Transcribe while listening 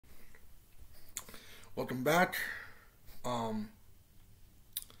Welcome back. Um,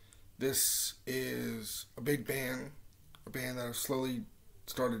 this is a big band, a band that I've slowly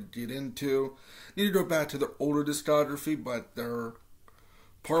started to get into. Need to go back to their older discography, but they're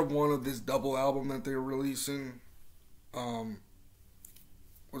part one of this double album that they're releasing. Was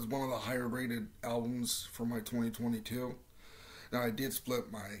one of the higher rated albums for my 2022. Now I did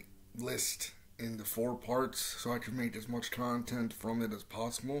split my list into 4 parts so I could make as much content from it as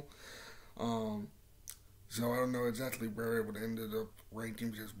possible. So I don't know exactly where it would ended up ranking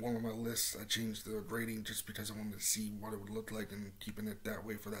because one of my lists I changed the rating just because I wanted to see what it would look like and keeping it that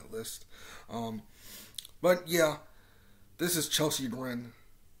way for that list. But yeah, this is Chelsea Grin,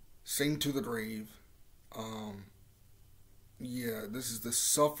 Sing to the Grave. Yeah, this is the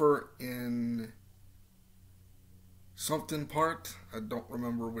Suffer in something part. I don't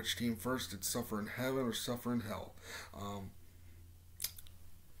remember which came first. It's Suffer in Heaven or Suffer in Hell.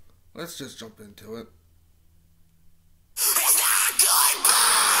 Let's just jump into it.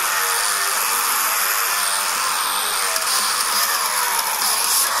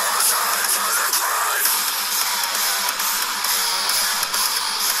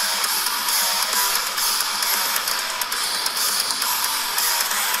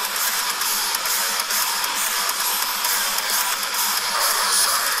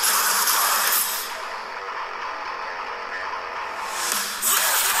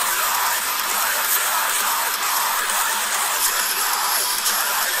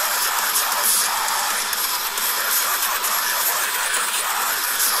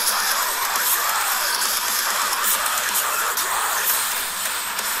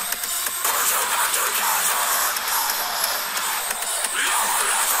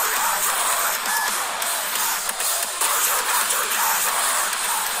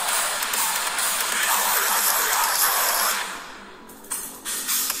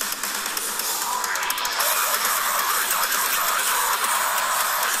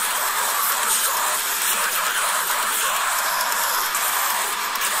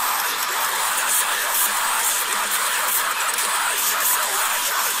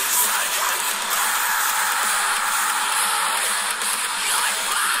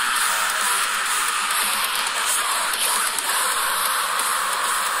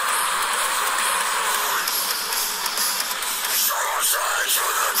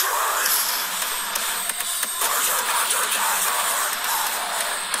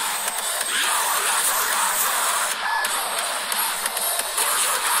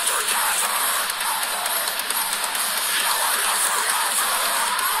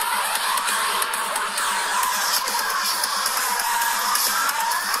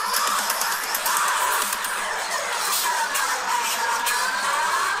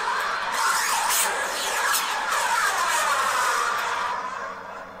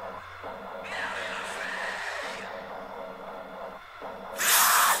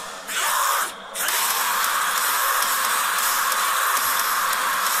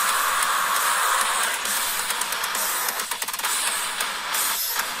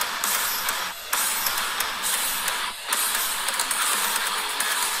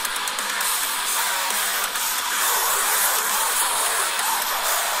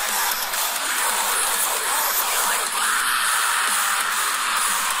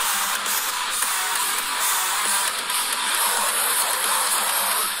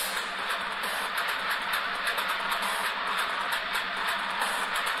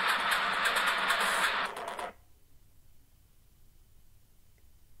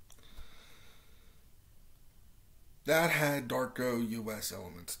 That had Darko Us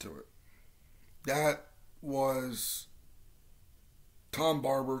elements to it. That was Tom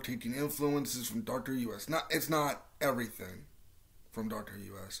Barber taking influences from Darko Us. It's not everything from Darko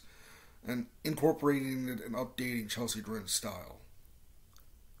Us, and incorporating it and updating Chelsea Grin's style.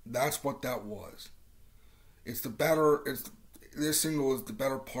 That's what that was. This single is the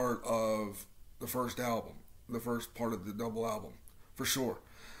better part of the first album, the first part of the double album, for sure.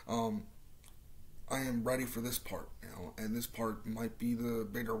 I am ready for this part now, and this part might be the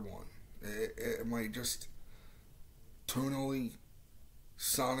bigger one. It might just tonally,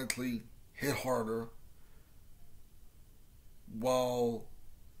 sonically hit harder while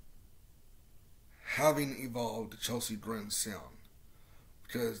having evolved Chelsea Grin's sound.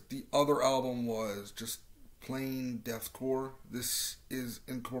 Because the other album was just plain deathcore. This is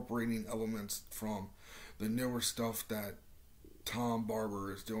incorporating elements from the newer stuff that Tom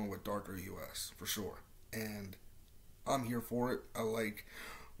Barber is doing with Darko Us, for sure. And I'm here for it. I like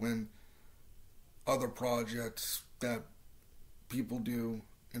when other projects that people do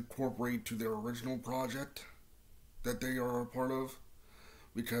incorporate to their original project that they are a part of.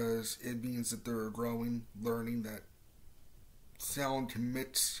 because it means that they're growing, learning that sound can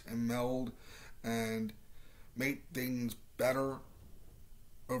mix and meld and make things better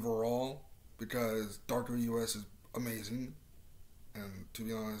overall, because Darko US is amazing, and to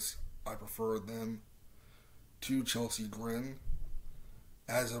be honest, I prefer them to Chelsea Grin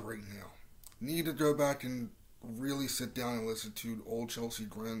as of right now. Need to go back and really sit down and listen to old Chelsea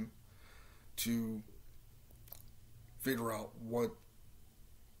Grin to figure out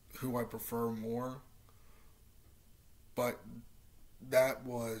who I prefer more. But that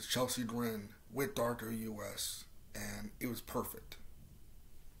was Chelsea Grin with Darko US, and it was perfect.